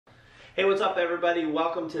Hey, what's up everybody?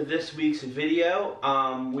 Welcome to this week's video.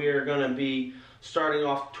 We're going to be starting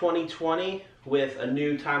off 2020 with a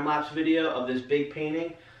new time-lapse video of this big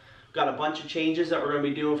painting. Got a bunch of changes that we're going to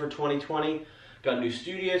be doing for 2020. Got a new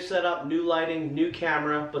studio set up, new lighting, new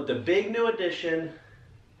camera, but the big new addition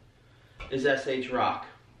is S.H.ROCK.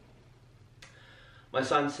 My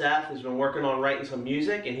son Seth has been working on writing some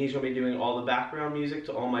music, and he's going to be doing all the background music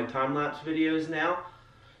to all my time-lapse videos now.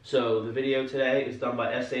 So the video today is done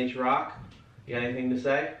by S.H.ROCK. You got anything to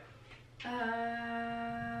say?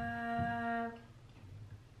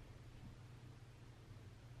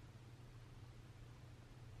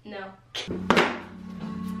 No.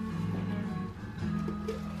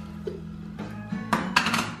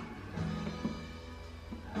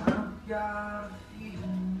 I've got a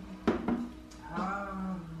feeling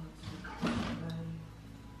how to cry.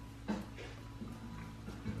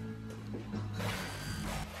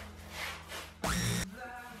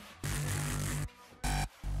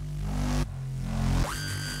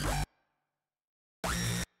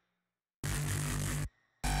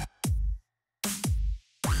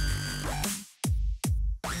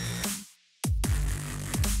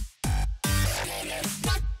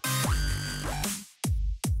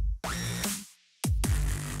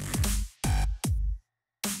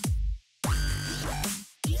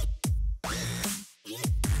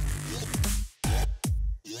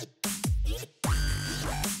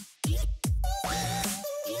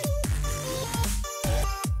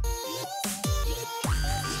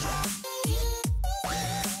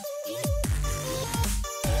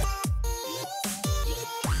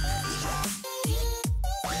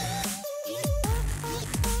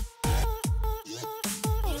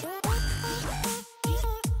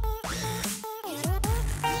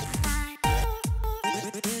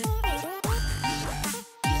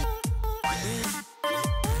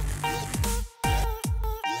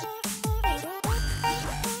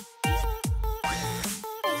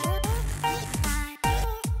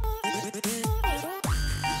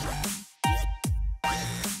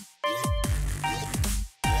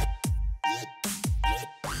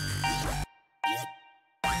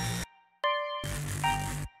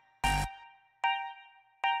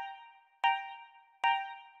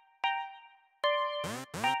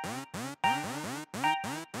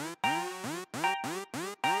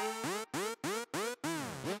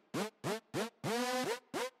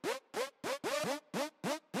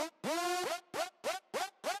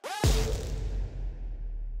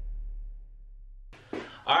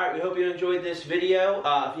 Alright, we hope you enjoyed this video.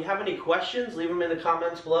 If you have any questions, leave them in the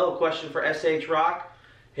comments below. A question for S.H.ROCK,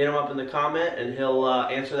 hit him up in the comment and he'll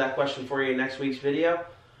answer that question for you in next week's video.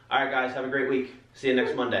 Alright guys, have a great week. See you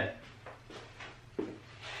next Monday.